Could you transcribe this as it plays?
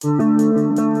Welcome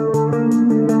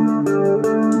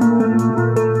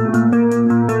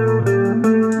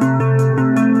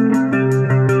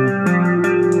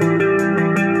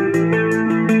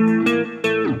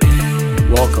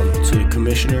to the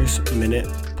Commissioner's Minute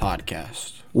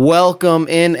Podcast. Welcome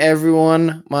in,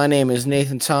 everyone. My name is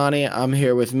Nathan Tani. I'm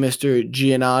here with Mr.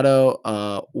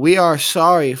 Giannato. We are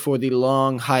sorry for the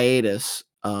long hiatus.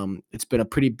 It's been a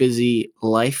pretty busy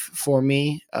life for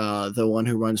me, the one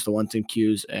who runs the Ones and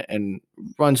Qs and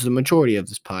runs the majority of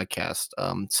this podcast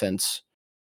since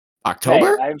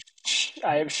October. Hey,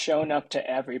 I have shown up to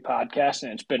every podcast,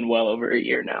 and it's been well over a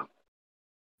year now.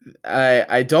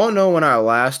 I don't know when our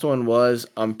last one was.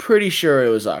 I'm pretty sure it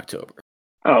was October.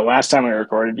 Oh, last time we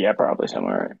recorded, yeah, probably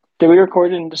somewhere. Did we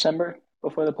record in December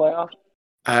before the playoffs?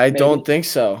 I don't think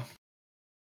so.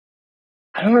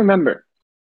 I don't remember.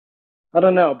 I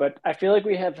don't know, but I feel like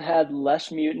we have had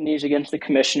less mutinies against the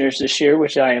Commissioners this year,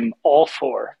 which I am all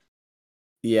for.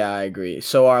 Yeah, I agree.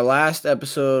 So our last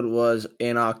episode was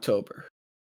in October.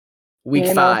 Week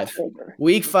 5. October.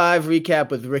 Week 5 recap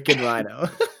with Rick and Rhino.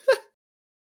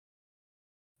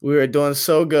 We were doing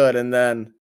so good, and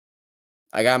then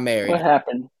I got married. What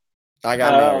happened? I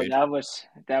got married. that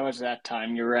was that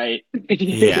time. You're right.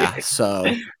 Yeah, so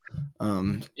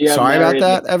Yeah, sorry about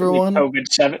that, everyone.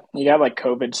 You got like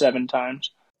COVID 7 times.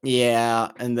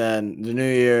 Yeah, and then the New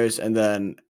Year's, and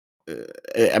then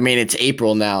I mean it's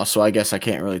April now, so I guess I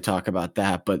can't really talk about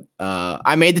that. But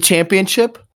I made the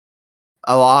championship.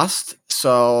 I lost,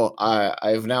 so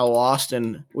I've now lost,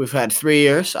 and we've had 3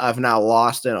 years. I've now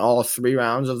lost in all 3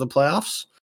 rounds of the playoffs.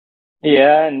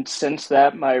 Yeah, and since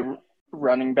that, my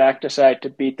running back decided to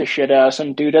beat the shit out of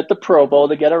some dude at the Pro Bowl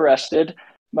to get arrested.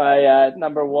 My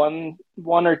number one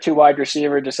or two wide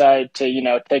receiver decided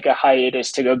to, take a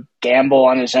hiatus to go gamble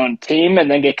on his own team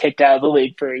and then get kicked out of the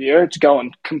league for a year. It's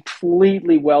going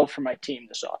completely well for my team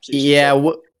this offseason.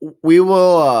 Yeah, we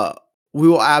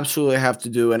will absolutely have to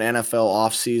do an NFL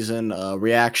offseason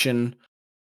reaction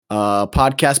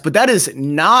podcast, but that is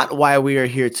not why we are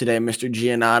here today, Mr.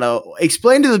 Giannato.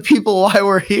 Explain to the people why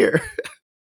we're here.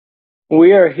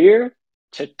 We are here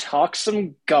to talk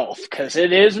some golf because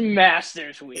it is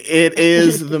Masters Week. It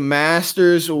is the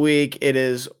Masters Week. It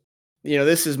is,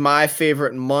 this is my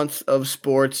favorite month of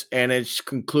sports, and it's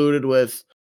concluded with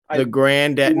the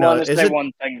granddad. No, is it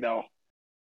one thing though?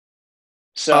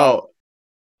 So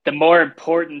the more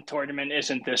important tournament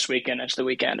isn't this weekend; it's the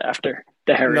weekend after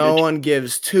the Heritage. No one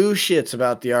gives 2 shits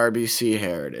about the RBC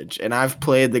Heritage, and I've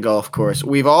played the golf course.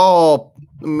 The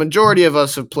majority of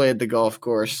us have played the golf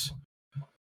course.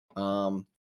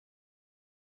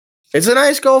 It's a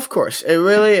nice golf course. It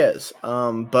really is.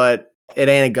 But it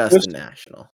ain't Augusta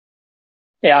National.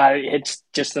 Yeah, it's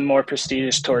just the more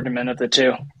prestigious tournament of the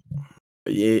two.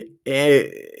 Yeah,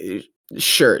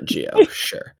 sure, Gio,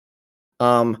 sure.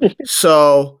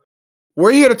 So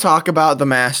we're here to talk about the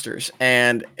Masters,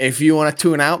 and if you want to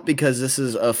tune out because this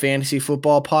is a fantasy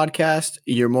football podcast,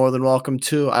 you're more than welcome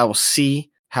to. I will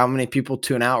see how many people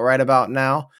tune out right about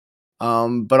now.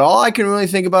 But all I can really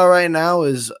think about right now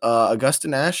is Augusta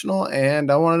National,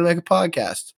 and I wanted to make a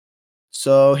podcast.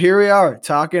 So here we are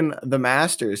talking the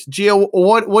Masters. Gio,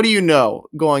 what do you know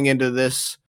going into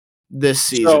this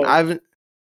season? So,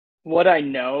 what I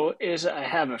know is I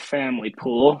have a family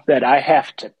pool that I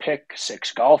have to pick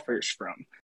 6 golfers from.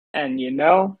 And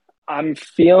I'm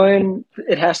feeling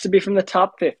it has to be from the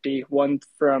top 50,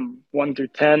 from 1 through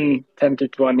 10, 10 through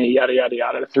 20, yada, yada,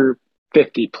 yada, through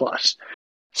 50 plus.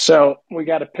 So we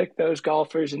got to pick those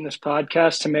golfers in this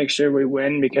podcast to make sure we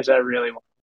win because I really want.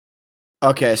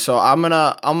 Okay, so I'm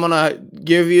gonna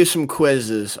give you some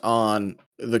quizzes on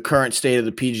the current state of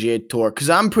the PGA Tour because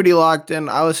I'm pretty locked in.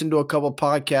 I listen to a couple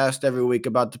podcasts every week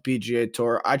about the PGA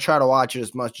Tour. I try to watch it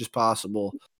as much as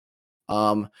possible.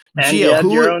 And you had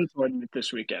your own tournament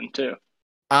this weekend too.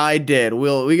 I did.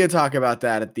 We can talk about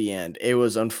that at the end. It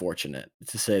was unfortunate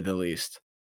to say the least.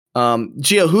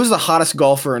 Gio, who's the hottest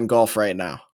golfer in golf right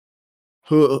now?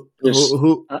 Who?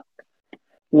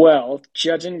 Well,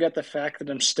 judging at the fact that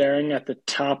I'm staring at the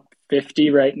top 50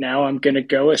 right now, I'm going to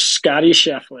go with Scottie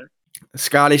Scheffler.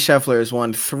 Scottie Scheffler has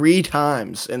won 3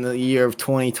 times in the year of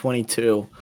 2022.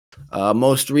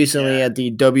 Most recently at the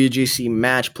WGC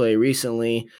Match Play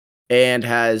recently, and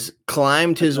has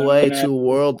climbed his way to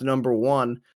world number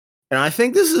 1. And I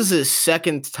think this is his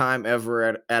 2nd time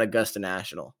ever at Augusta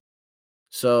National.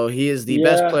 So he is the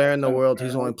best player in the world.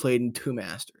 He's only played in 2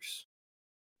 Masters.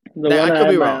 I could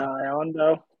be wrong. My eye on,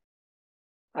 though,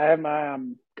 I have my eye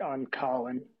on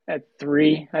Colin at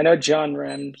 3. I know John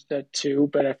Rahm's at 2,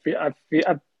 but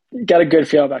I've got a good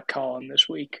feel about Colin this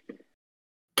week.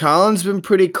 Colin's been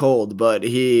pretty cold, but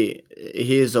he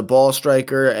is a ball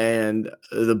striker, and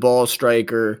the ball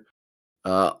striker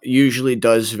usually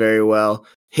does very well.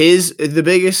 The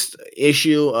biggest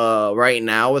issue right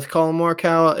now with Colin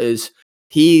Morikawa is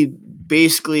he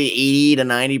basically 80 to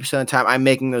 90% of the time. I'm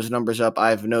making those numbers up. I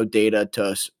have no data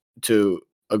to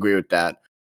agree with that,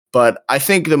 but I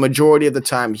think the majority of the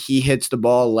time he hits the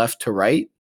ball left to right,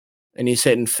 and he's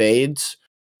hitting fades.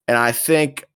 And I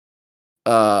think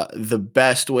the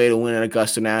best way to win at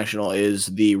Augusta National is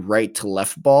the right to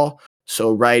left ball.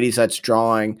 So righties that's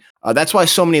drawing. That's why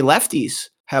so many lefties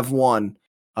have won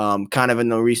kind of in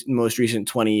the most recent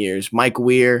 20 years. Mike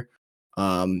Weir,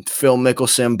 Phil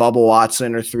Mickelson, Bubba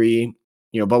Watson are three.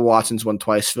 Bubba Watson's won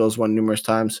twice. Phil's won numerous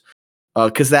times.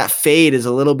 Because that fade is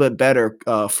a little bit better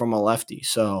from a lefty.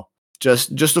 So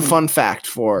just a fun fact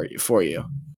for you.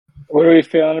 What are we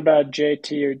feeling about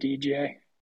JT or DJ?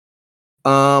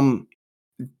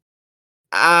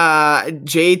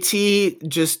 JT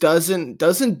just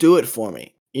doesn't do it for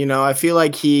me. I feel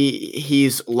like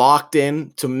he's locked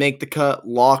in to make the cut,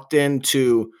 locked in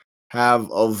to have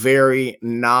a very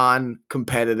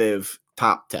non-competitive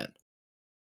top 10.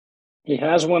 He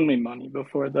has won me money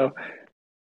before, though.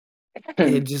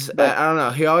 I don't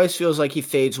know. He always feels like he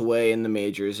fades away in the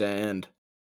majors, and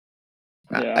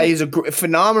he's a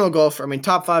phenomenal golfer. I mean,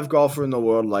 top 5 golfer in the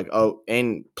world,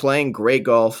 and playing great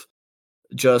golf.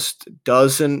 Just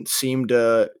doesn't seem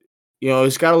to,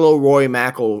 he's got a little Rory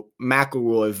McIlroy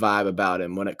vibe about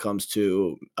him when it comes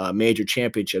to major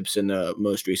championships in the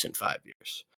most recent 5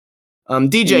 years.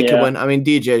 DJ could win. I mean,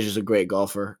 DJ is just a great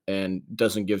golfer and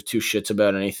doesn't give two shits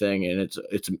about anything, and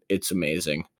it's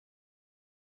amazing.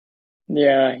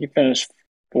 Yeah, he finished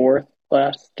 4th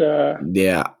last.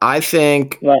 I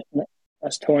think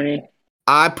last 20.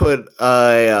 I put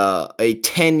a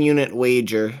 10-unit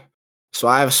wager. So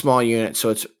I have a small unit, so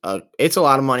it's a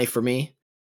lot of money for me.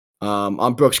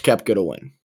 On Brooks Koepka to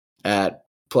win at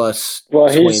plus. Well,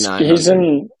 he's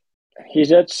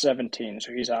at 17,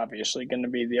 so he's obviously going to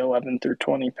be the 11 through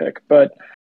 20 pick. But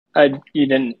I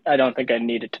don't think I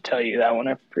needed to tell you that one.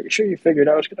 I'm pretty sure you figured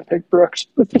I was going to pick Brooks.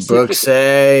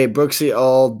 Brooksy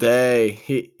all day.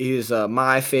 He's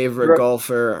my favorite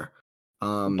golfer.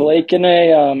 Blake in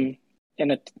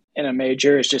a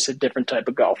major is just a different type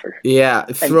of golfer. Yeah,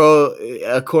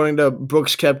 according to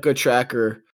Brooks Koepka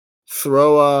tracker,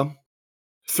 throw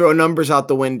numbers out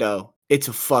the window. It's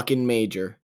a fucking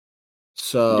major.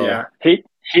 So yeah,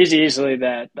 he's easily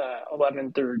that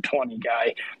 11 through 20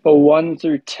 guy, but 1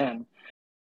 through 10.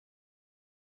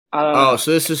 So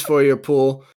this is for your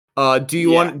pool. Do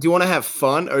you want to have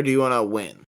fun or do you want to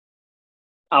win?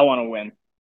 I want to win.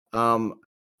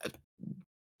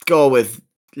 Go with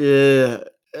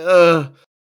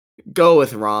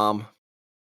Rahm.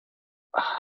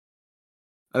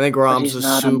 I think Rahm's a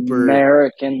super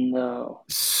American though.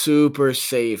 Super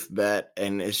safe bet,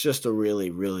 and it's just a really,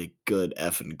 really good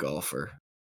effing golfer.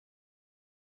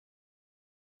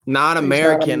 Not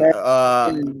American.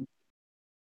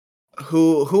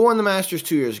 Who won the Masters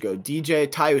 2 years ago?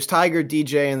 It was Tiger,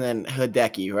 DJ, and then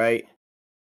Hideki, right?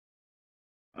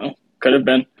 Oh, could have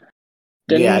been.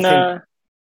 Didn't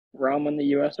Rahm win the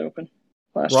U.S. Open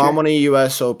last year? Rahm won the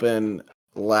U.S. Open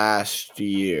last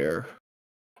year.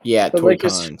 Yeah, Torrey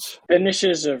Pines.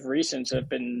 Finishes of recent have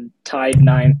been tied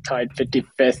 9th, tied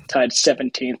 55th, tied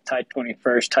 17th, tied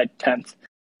 21st, tied 10th,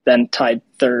 then tied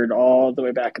 3rd, all the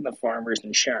way back in the Farmers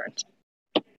Insurance.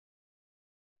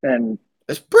 And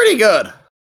it's pretty good.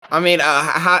 I mean,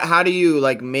 how do you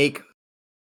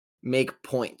make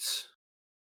points?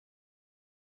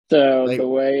 So the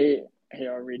way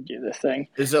here, I'll read you the thing.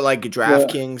 Is it like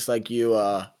DraftKings?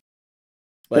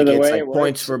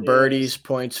 Points for birdies,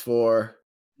 points for.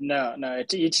 No.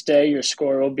 It's each day your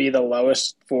score will be the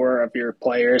lowest 4 of your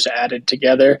players added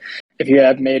together. If you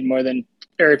have more than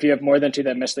 2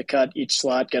 that miss the cut, each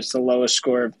slot gets the lowest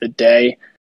score of the day.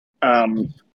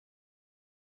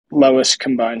 Lowest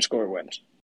combined score wins.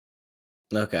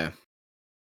 Okay.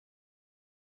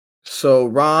 So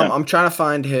Rahm, I'm trying to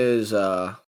find his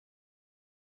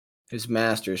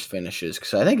Masters finishes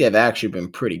because I think they've actually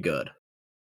been pretty good.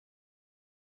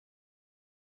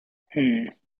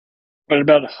 What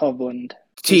about Hovland?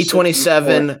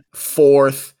 T27,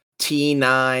 4th,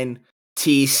 T9,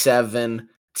 T7,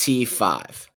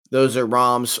 T5. Those are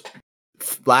Rahm's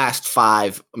last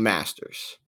 5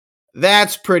 Masters.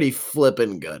 That's pretty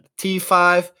flippin' good.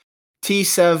 T5,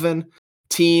 T7,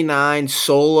 T9,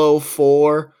 solo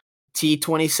 4,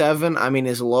 T27. I mean,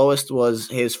 his lowest was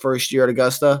his first year at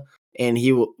Augusta, and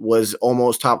he was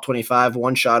almost top 25,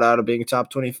 one shot out of being a top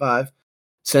 25.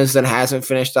 Since then, hasn't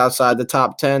finished outside the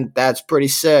top 10. That's pretty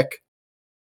sick.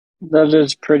 That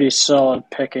is pretty solid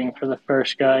picking for the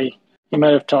first guy. You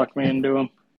might have talked me into him.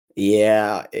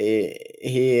 Yeah, he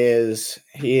is.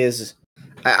 He is.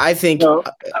 I think. So,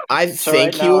 I so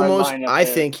right think he now will our most. lineup I is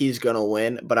think he's gonna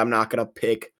win, but I'm not gonna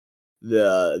pick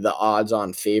the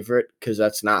odds-on favorite because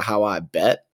that's not how I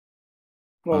bet.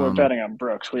 well, we're betting on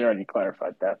Brooks. We already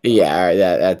clarified that. Yeah,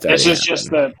 that's This already is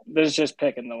just happened.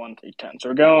 picking the 1 through 10. So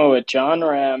we're going with John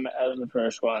Ram as the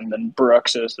first one, then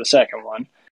Brooks as the second one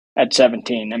at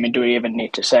 17. I mean, do we even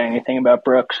need to say anything about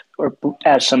Brooks, or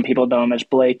as some people know him as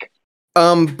Blake?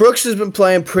 Brooks has been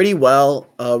playing pretty well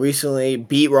recently.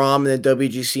 Beat Rom in the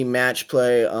WGC match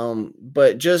play.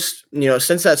 But just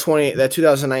since that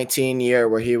 2019 year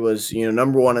where he was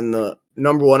number one in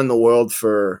the world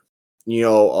for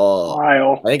While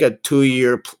I think a 2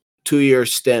 year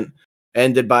stint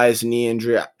ended by his knee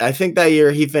injury. I think that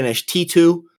year he finished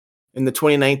T2 in the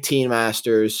 2019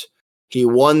 Masters. He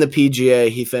won the PGA.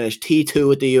 He finished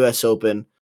T2 at the U.S. Open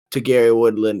to Gary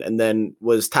Woodland, and then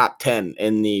was top 10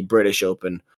 in the British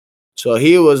Open. So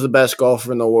he was the best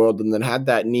golfer in the world, and then had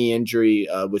that knee injury,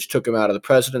 which took him out of the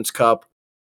President's Cup.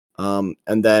 And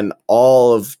then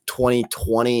all of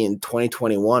 2020 and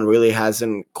 2021 really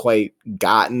hasn't quite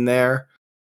gotten there.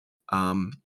 I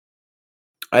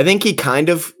think he kind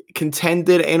of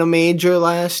contended in a major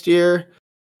last year,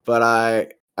 but I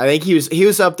think he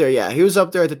was up there. Yeah, he was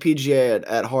up there at the PGA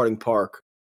at Harding Park.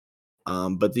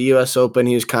 But the U.S. Open,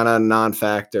 he was kind of a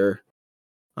non-factor.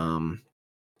 And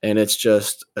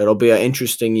it'll be an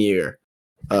interesting year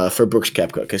for Brooks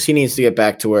Koepka because he needs to get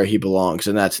back to where he belongs,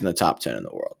 and that's in the top 10 in the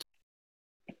world.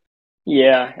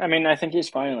 yeah, I mean, I think he's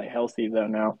finally healthy though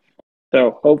now.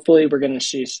 So hopefully we're going to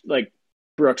see like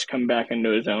Brooks come back into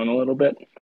his own a little bit.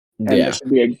 And Yeah. this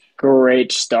would be a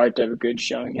great start to have a good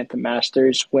showing at the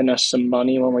Masters. Win us some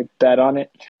money when we bet on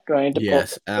it. Going into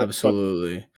Yes,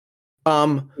 absolutely. We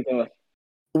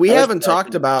I was haven't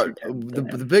talked predicting about 210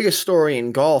 the to him. biggest story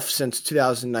in golf since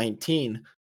 2019.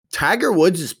 Tiger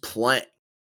Woods is playing.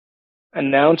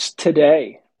 Announced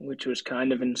today, which was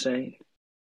kind of insane.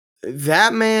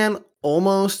 That man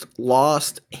almost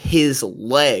lost his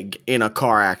leg in a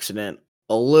car accident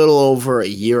a little over a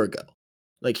year ago.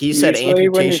 Like he said, Usually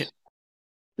amputation.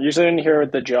 when you hear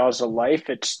the jaws of life,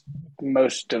 it's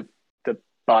most of the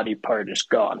body part is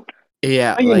gone.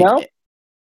 Yeah, But like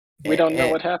we don't know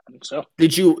what happened. So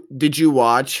did you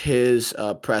watch his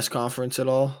press conference at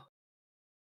all?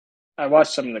 I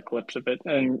watched some of the clips of it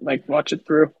and like watch it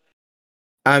through.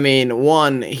 I mean,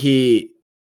 one he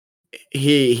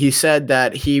said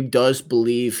that he does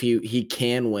believe he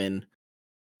can win.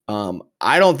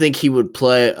 I don't think he would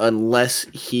play unless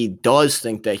he does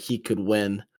think that he could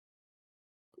win.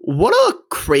 What a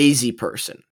crazy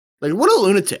person! Like what a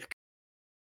lunatic!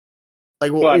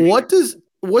 Like Well, I mean, what does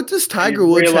are Tiger you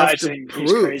Woods have to realizing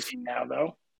he's prove? crazy now,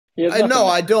 though? He has I nothing know to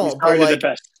I prove. He's don't, but already the like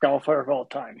best golfer of all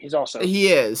time. He's also he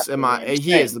is, absolutely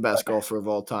he is insane. the best But golfer of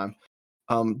all time.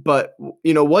 But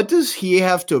what does he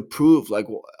have to prove? Like,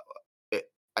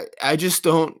 I just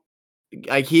don't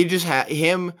like. He just had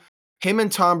him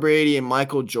and Tom Brady and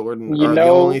Michael Jordan you are the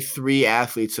only know, three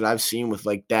athletes that I've seen with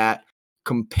like that so you,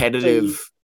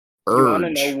 competitive you want to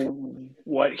urge. know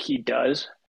what he does?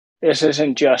 This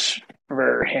isn't just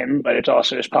for him, but it's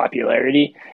also his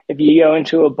popularity. If you go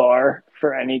into a bar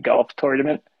for any golf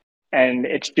tournament and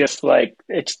it's like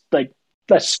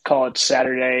let's call it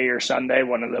Saturday or Sunday,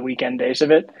 one of the weekend days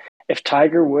of it. If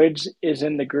Tiger Woods is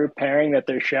in the group pairing that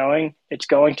they're showing, it's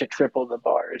going to triple the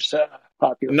bar's No,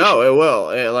 population. it will.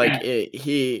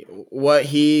 What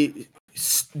he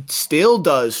still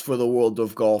does for the world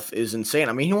of golf is insane.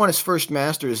 I mean, he won his first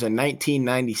Masters in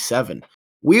 1997.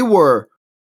 We were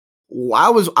I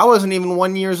wasn't even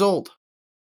 1 years old.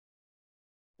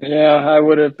 Yeah, I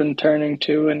would have been turning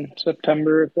 2 in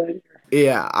September of that year.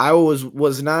 Yeah, I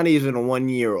was not even 1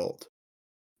 year old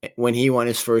when he won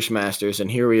his first Masters,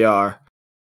 and here we are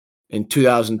in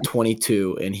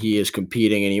 2022, and he is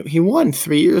competing, and he won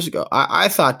 3 years ago. I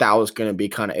thought that was going to be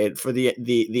kind of it for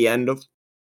the end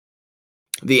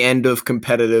of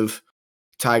competitive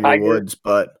Tiger Tiger, Woods,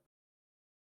 but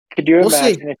could you we'll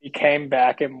see. imagine if he came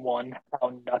back and won,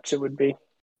 how nuts it would be?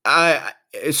 I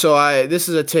this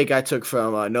is a take I took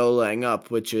from No Laying Up,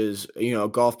 which is a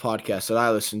golf podcast that I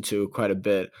listen to quite a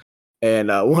bit, and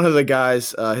one of the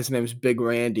guys, his name's Big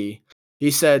Randy.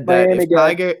 He said that Miami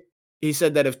guy.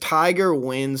 if Tiger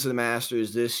wins the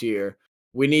Masters this year,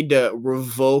 we need to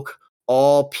revoke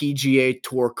all PGA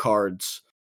Tour cards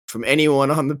from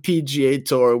anyone on the PGA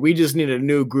Tour. We just need a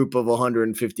new group of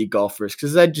 150 golfers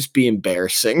because that'd just be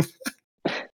embarrassing.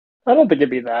 I don't think it'd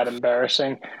be that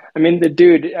embarrassing. I mean, the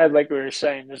dude, like we were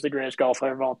saying, is the greatest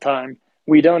golfer of all time.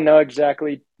 We don't know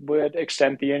exactly what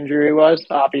extent the injury was.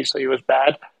 Obviously, it was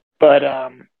bad, but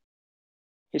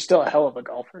he's still a hell of a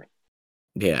golfer.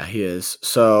 Yeah, he is.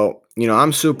 So,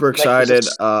 I'm super Like he's excited.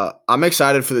 I'm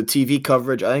excited for the TV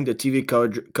coverage. I think the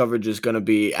TV coverage is going to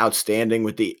be outstanding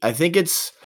I think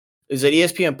is it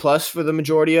ESPN Plus for the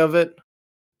majority of it?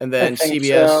 And I then think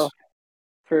CBS. so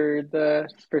for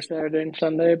Saturday and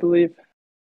Sunday, I believe.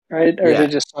 Right? Or is Yeah.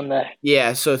 it just Sunday?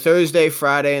 Yeah, so Thursday,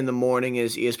 Friday in the morning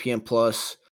is ESPN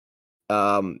Plus.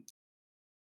 Um,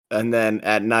 and then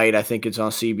at night I think it's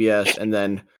on CBS, and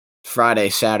then Friday,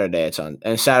 Saturday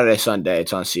Saturday, Sunday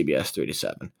it's on CBS 3 to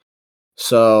 7.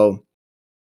 So,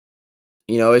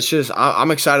 it's just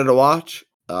I'm excited to watch.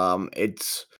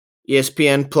 It's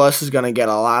ESPN Plus is going to get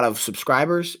a lot of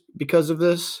subscribers because of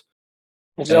this.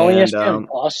 Is it only And ESPN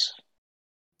Plus?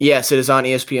 yes, it is on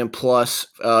ESPN Plus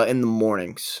in the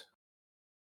mornings.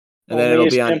 And then Only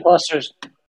it'll be on. ESPN Plus,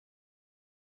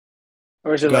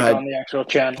 or is it Go like ahead. on the actual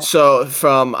channel? So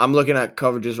I'm looking at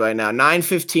coverages right now.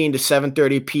 9:15 to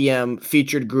 7:30 p.m.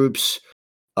 featured groups.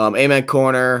 Amen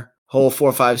Corner, hole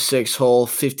 456, hole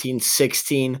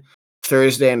 15-16,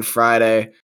 Thursday and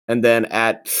Friday, and then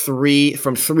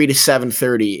from 3 to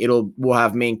 7:30, we'll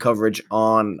have main coverage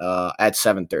on at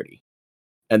 7:30,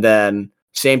 and then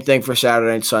same thing for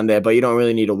Saturday and Sunday. But you don't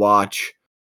really need to watch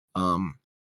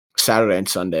Saturday and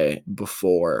Sunday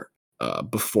before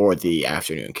the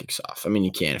afternoon kicks off. I mean,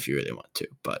 you can if you really want to,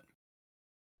 but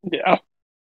Yeah.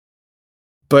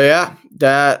 yeah,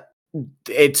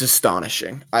 it's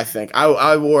astonishing. I think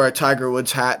I wore a Tiger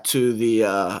Woods hat to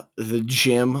the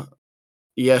gym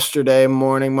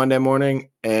Monday morning,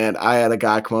 and I had a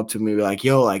guy come up to me and be like,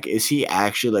 "Yo, like, is he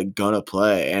actually like gonna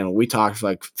play?" And we talked for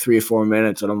like 3 or 4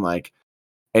 minutes, and I'm like,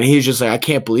 and he's just like, "I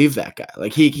can't believe that guy."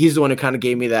 Like he's the one who kind of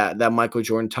gave me that Michael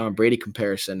Jordan, Tom Brady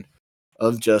comparison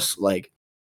of just like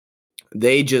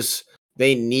they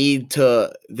need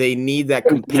that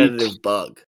competitive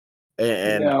bug,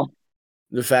 and Yeah.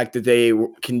 the fact that they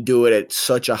can do it at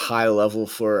such a high level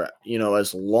for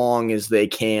as long as they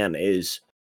can is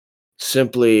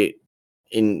simply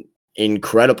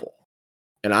incredible,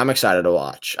 and I'm excited to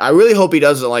watch. I really hope he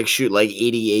doesn't like shoot like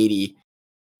 80-80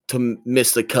 to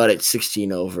miss the cut at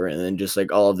 16 over, and then just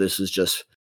like all of this is just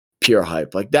pure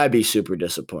hype. Like that'd be super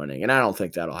disappointing, and I don't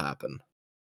think that'll happen.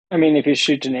 I mean, if he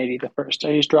shoots an 80 the first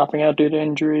day, he's dropping out due to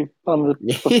injury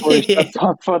before he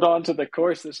steps foot onto the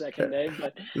course the second day.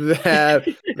 But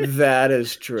that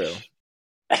is true.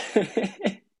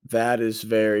 That is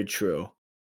very true.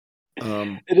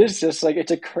 It is just like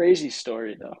it's a crazy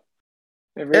story, though.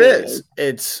 It It really is.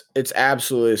 It's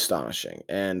absolutely astonishing,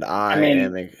 and I mean,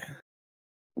 it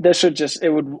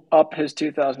would up his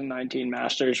 2019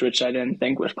 Masters, which I didn't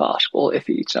think was possible if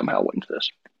he somehow wins this.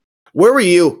 Where were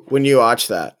you when you watched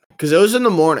that? Because it was in the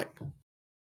morning. I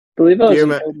believe I was in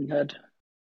Hilton Head.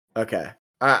 Okay.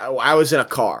 I was in a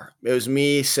car. It was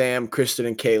me, Sam, Kristen,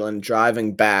 and Caitlin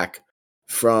driving back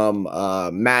from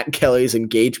Matt Kelly's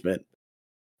engagement.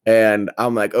 And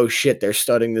I'm like, oh shit, they're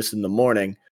studying this in the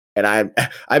morning. And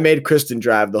I made Kristen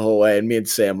drive the whole way, and me and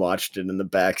Sam watched it in the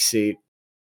back seat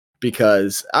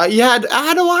because I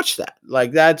had to watch that.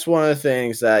 Like that's one of the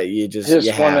things that you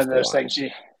one of those things.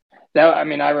 I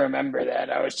mean, I remember that.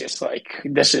 I was just like,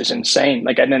 this is insane.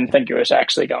 Like I didn't think it was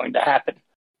actually going to happen.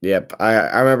 Yep.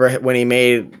 I remember when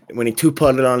he two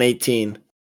putted on 18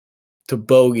 to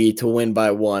bogey to win by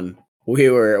 1. We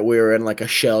were in like a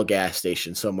Shell gas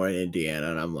station somewhere in Indiana,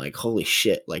 and I'm like, holy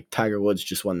shit, like Tiger Woods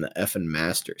just won the effing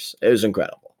Masters. It was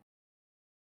incredible.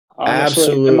 Honestly,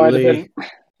 absolutely.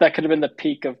 That could have been the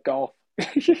peak of golf.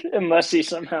 Unless he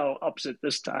somehow ups it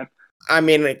this time. I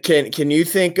mean, can you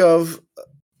think of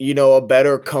a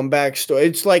better comeback story?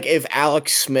 It's like if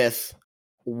Alex Smith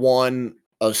won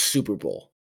a Super Bowl.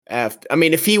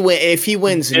 If he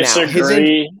wins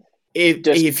Disagree. now,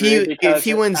 if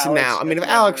he wins now, I mean, if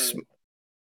Alex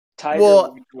Tiger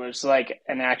was like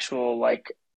an actual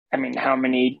like, I mean, how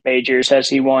many majors has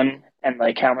he won? And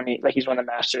like how many? Like he's won the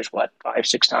Masters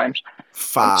 5-6 times?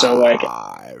 5. So like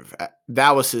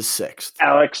that was his 6th.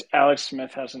 Alex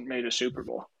Smith hasn't made a Super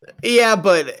Bowl. Yeah,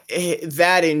 but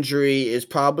that injury is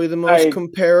probably the most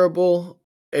comparable.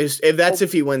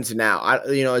 If he wins now,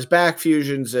 his back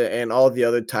fusions and all the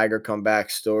other Tiger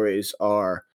comeback stories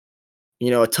are,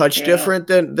 a touch different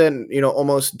than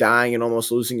almost dying and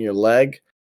almost losing your leg.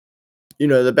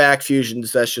 The back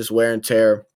fusions, that's just wear and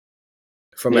tear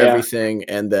from everything,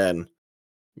 and then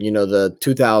the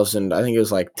 2000, I think it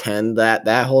was like 10,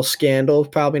 that whole scandal,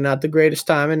 probably not the greatest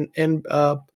time in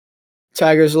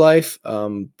Tiger's life,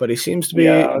 but he seems to be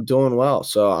doing well,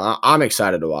 so I'm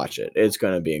excited to watch it. It's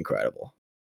going to be incredible.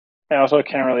 I also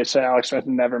can't really say Alex Smith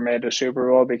never made a Super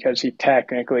Bowl because he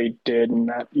technically did in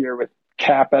that year with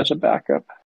Cap as a backup.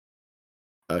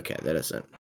 Okay, that isn't.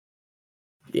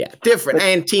 Yeah, different But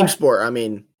and team sport. I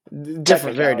mean,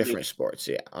 different, very technicality. different sports.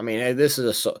 Yeah, I mean, this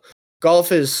is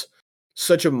golf is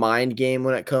such a mind game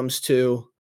when it comes to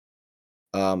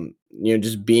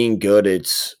just being good.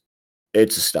 It's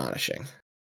astonishing.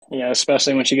 Yeah,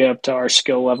 especially once you get up to our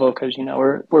skill level, because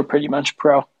we're pretty much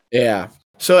pro. Yeah.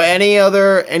 So any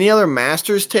other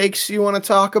Masters takes you want to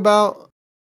talk about?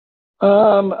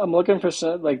 I'm looking for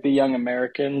some, like the young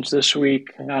Americans this week.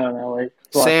 I don't know, like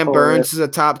Sam Zalatoris. Burns is a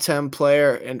top 10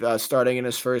 player and starting in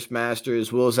his first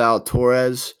Masters. Will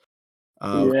Zalatoris,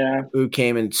 Yeah. who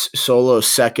came in solo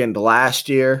second last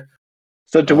year.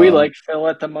 So do we Um, like Phil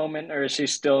at the moment, or is he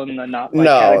still in the not like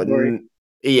no, category?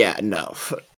 yeah, no.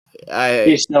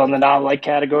 He's still in the not like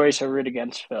category, so root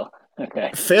against Phil.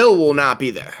 Okay. Phil will not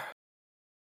be there.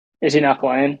 Is he not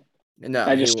playing? No,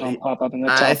 I just saw him pop up in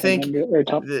the I top think 100 or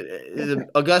top. the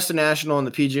Augusta National and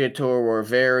the PGA Tour were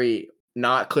very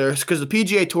not clear because the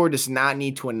PGA Tour does not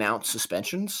need to announce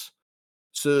suspensions.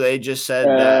 So they just said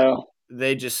that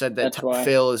That's why.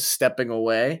 Phil is stepping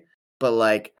away, but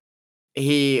like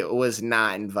he was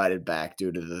not invited back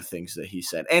due to the things that he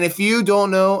said. And if you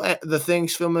don't know the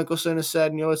things Phil Mickelson has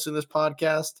said and you're listening to this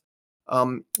podcast,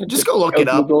 just go look it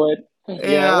up. Google it. Yeah,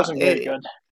 it Yeah, wasn't very good.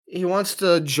 he wants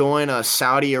to join a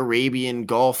Saudi Arabian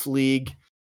golf league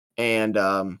and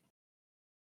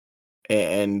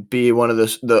be one of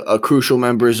a crucial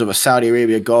members of a Saudi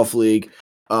Arabia golf league,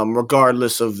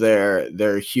 regardless of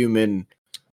their human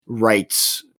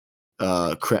rights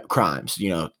crimes.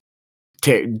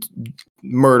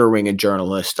 Murdering a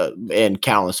journalist and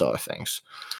countless other things.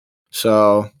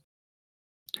 So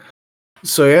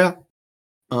yeah.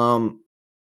 Fun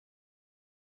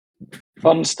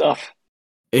stuff.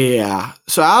 Yeah.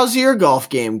 So how's your golf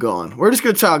game going? We're just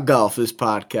going to talk golf this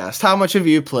podcast. How much have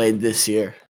you played this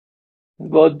year?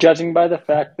 Well, judging by the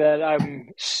fact that I'm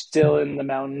still in the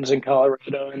mountains in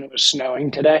Colorado and it was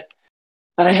snowing today,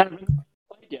 I haven't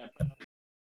played yet. I'm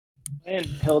playing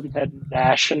Hilton Head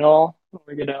National when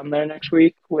we get down there next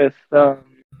week with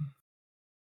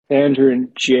Andrew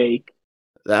and Jake.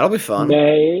 That'll be fun.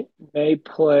 May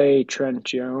play Trent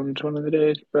Jones one of the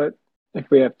days, but if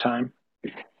we have time.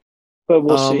 But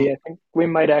we'll see. I think we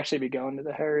might actually be going to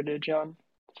the Heritage on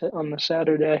the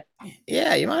Saturday.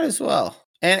 Yeah, you might as well.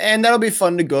 And that'll be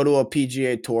fun to go to a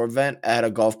PGA Tour event at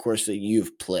a golf course that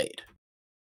you've played.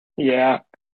 Yeah.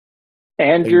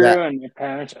 Andrew and my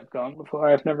parents have gone before.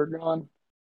 I've never gone.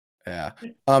 Yeah.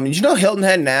 Did you know Hilton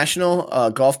Head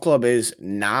National Golf Club is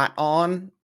not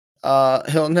on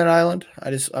Hilton Head Island?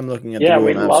 I'm looking at the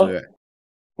Google Maps.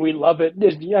 We love it.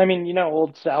 I mean,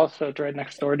 Old South, so it's right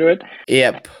next door to it.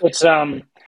 Yep. It's an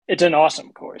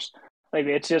awesome course. Like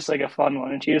it's just like a fun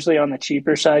one. It's usually on the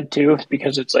cheaper side too,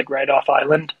 because it's like right off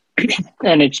island.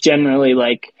 And it's generally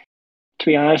like, to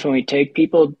be honest, when we take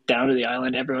people down to the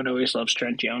island, everyone always loves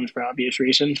Trent Jones for obvious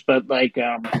reasons. But like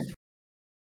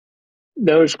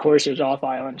those courses off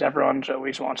islands, everyone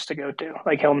always wants to go to.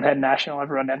 Like Hilton Head National,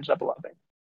 everyone ends up loving.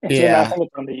 And I think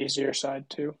it's on the easier side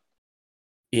too.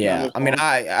 Yeah, I mean,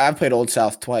 I played Old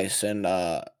South twice, and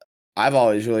I've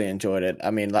always really enjoyed it.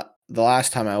 I mean, the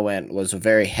last time I went was a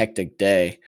very hectic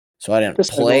day, so I didn't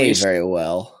play very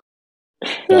well.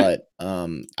 But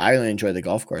I really enjoyed the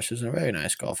golf course. It was a very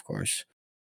nice golf course.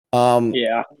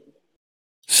 Yeah.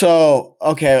 So,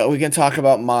 okay, we can talk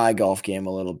about my golf game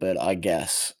a little bit, I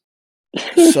guess.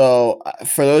 So,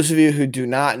 for those of you who do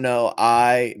not know,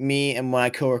 me and my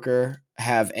coworker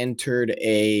have entered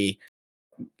a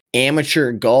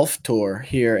amateur golf tour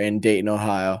here in Dayton,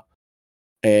 Ohio.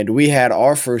 And we had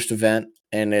our first event,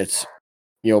 and it's,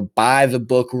 by the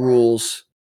book rules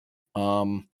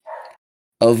of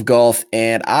golf.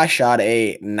 And I shot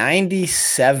a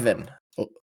 97,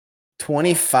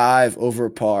 25 over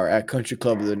par at Country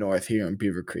Club of the North here in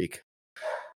Beaver Creek.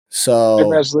 So,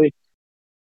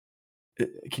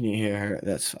 can you hear her?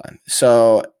 That's fine.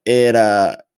 So it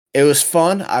was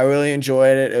fun. I really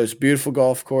enjoyed it. It was a beautiful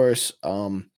golf course.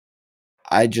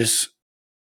 I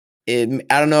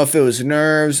don't know if it was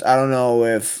nerves. I don't know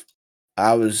if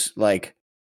I was like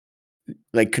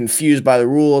confused by the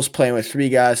rules, playing with three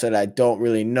guys that I don't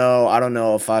really know. I don't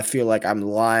know if I feel like I'm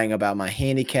lying about my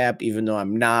handicap, even though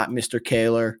I'm not Mr.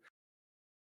 Kaler.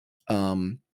 I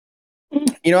don't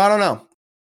know.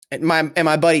 And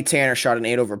my buddy Tanner shot an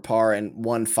 8 over par and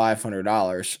won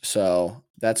 $500. So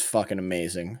that's fucking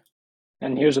amazing.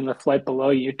 And he was in the flight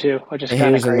below you too, which is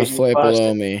kind of crazy. He was in the flight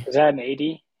below me. Is that an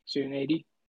 80? Is it an 80?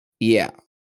 Yeah.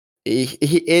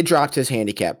 it dropped his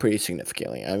handicap pretty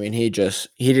significantly. I mean, he said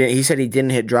he didn't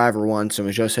hit driver once and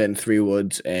was just hitting 3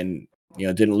 woods and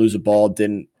didn't lose a ball,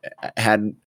 didn't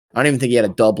had I don't even think he had a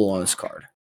double on his card.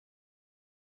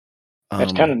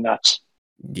 That's kind of nuts.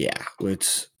 Yeah,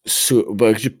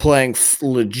 but you're playing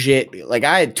legit. Like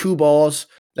I had 2 balls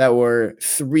that were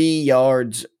 3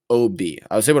 yards OB.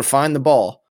 I was able to find the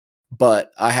ball,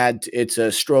 but it's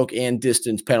a stroke and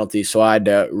distance penalty, so I had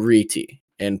to re-tee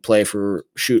and play for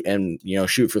shoot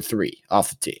for 3 off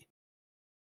the tee.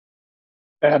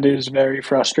 That is very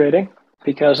frustrating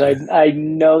because I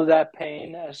know that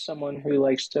pain as someone who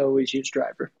likes to always use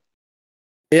driver.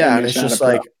 Yeah, and it's just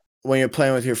like when you're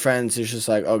playing with your friends, it's just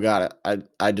like, oh god,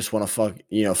 I just want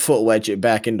to foot wedge it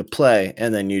back into play,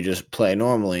 and then you just play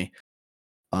normally.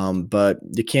 But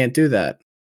you can't do that.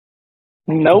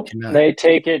 Nope, they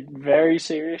take it very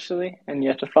seriously, and you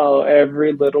have to follow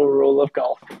every little rule of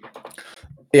golf.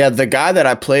 Yeah, the guy that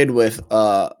I played with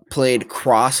played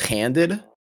cross-handed.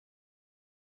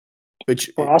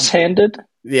 Cross-handed?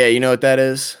 Yeah, you know what that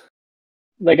is?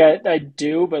 Like I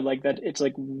do, but like that it's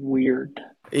like weird.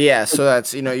 Yeah, so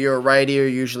that's you're a righty,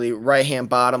 usually right hand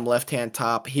bottom, left hand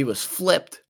top. He was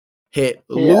flipped, hit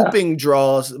looping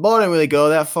draws. The ball didn't really go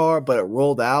that far, but it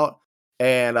rolled out,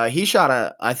 and he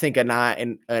shot I think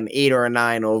an 8 or a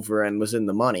 9 over and was in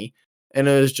the money. And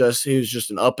he was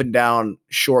just an up and down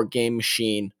short game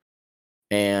machine,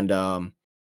 and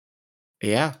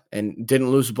yeah, and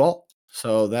didn't lose the ball.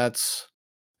 So that's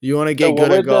you want to get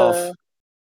good at golf.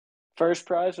 First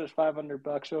prize was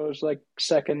 $500, so it was like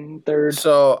second, third.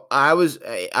 So I was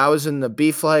in the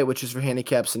B flight, which is for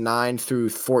handicaps 9 through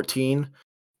 14,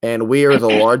 and we are the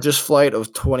largest flight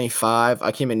of 25.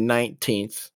 I came in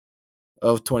 19th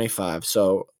of 25,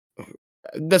 so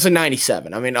that's a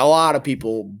 97. I mean, a lot of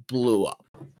people blew up.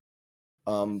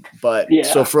 But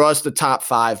so for us, the top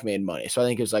 5 made money. So I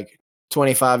think it was like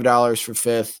 $25 for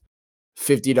 5th,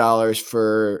 $50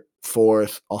 for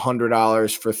 4th,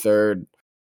 $100 for 3rd,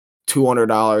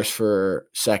 $200 for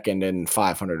 2nd, and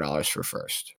 $500 for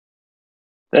 1st.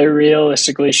 They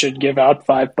realistically should give out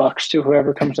 $5 to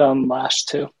whoever comes down last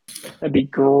too. That'd be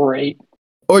great.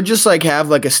 Or just like have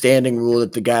like a standing rule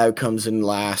that the guy who comes in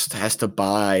last has to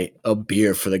buy a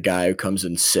beer for the guy who comes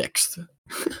in 6th.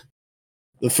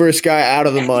 The first guy out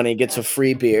of the money gets a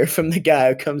free beer from the guy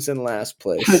who comes in last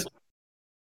place.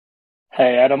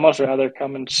 Hey, I'd almost rather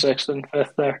come in 6th than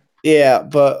 5th there. Yeah,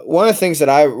 but one of the things that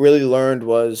I really learned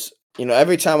was,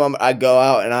 every time I go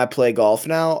out and I play golf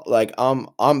now, like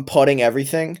I'm putting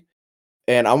everything,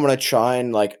 and I'm gonna try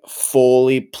and like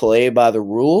fully play by the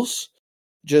rules,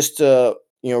 just to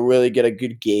really get a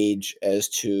good gauge as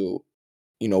to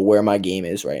where my game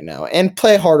is right now, and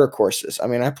play harder courses. I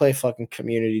mean, I play fucking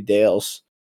Community Dales,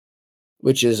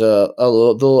 which is the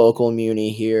local muni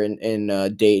here in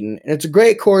Dayton, and it's a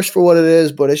great course for what it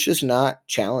is, but it's just not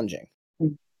challenging.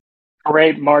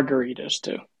 Great margaritas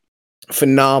too.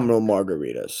 Phenomenal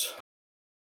margaritas.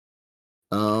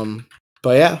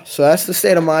 But yeah, so that's the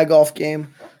state of my golf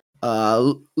game.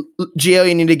 Gio,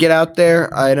 you need to get out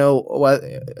there. I know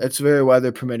it's very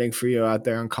weather permitting for you out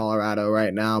there in Colorado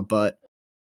right now, but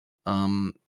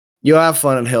you'll have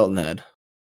fun in Hilton Head.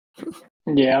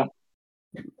 Yeah.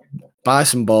 Buy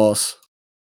some balls.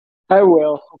 I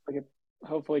will.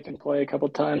 Hopefully can play a couple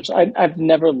times. I've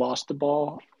never lost the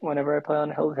ball whenever I play on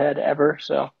Hilton Head ever,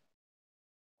 so.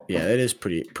 Yeah, it is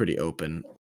pretty open.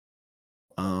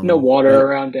 No water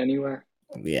around anywhere.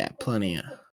 Yeah, plenty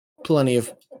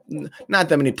of not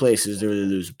that many places to really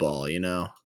lose ball, Yeah.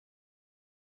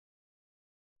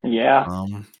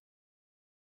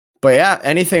 But yeah,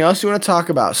 anything else you want to talk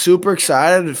about? Super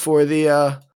excited for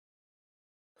the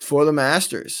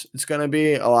Masters. It's going to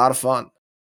be a lot of fun.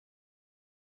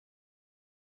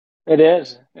 It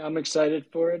is. I'm excited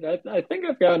for it. I think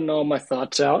I've gotten all my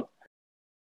thoughts out.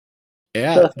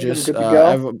 Yeah, just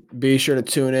be sure to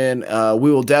tune in.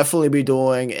 We will definitely be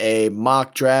doing a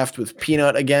mock draft with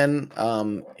Peanut again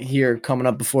here coming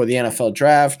up before the NFL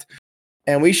draft.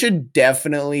 And we should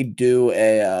definitely do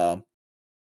a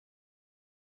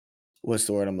what's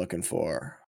the word I'm looking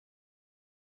for?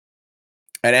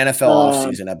 An NFL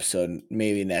offseason episode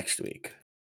maybe next week.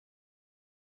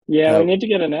 Yeah, we need to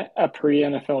get a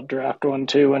pre-NFL draft one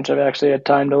too once I've actually had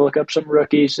time to look up some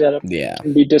rookies that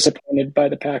can be disappointed by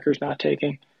the Packers not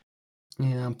taking.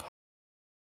 Yeah.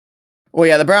 Well,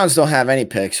 yeah, the Browns don't have any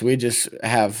picks. We just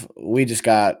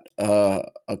got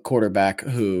a quarterback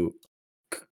who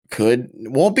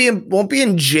won't be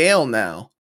in jail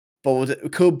now,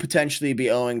 but could potentially be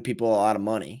owing people a lot of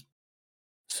money.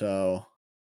 So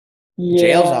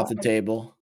jail's off the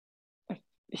table.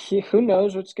 who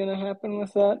knows what's going to happen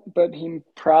with that, but he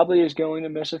probably is going to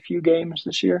miss a few games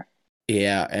this year.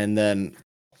 Yeah, and then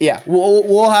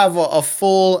we'll have a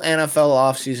full NFL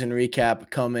offseason recap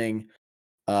coming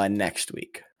next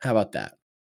week. How about that?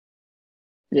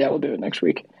 Yeah, we'll do it next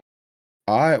week.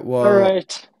 All right. Well, all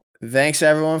right. Thanks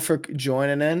everyone for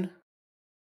joining in.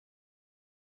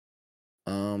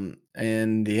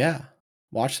 And yeah,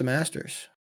 watch the Masters.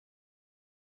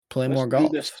 Play more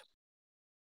golf. Do this.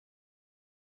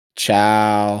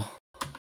 Ciao.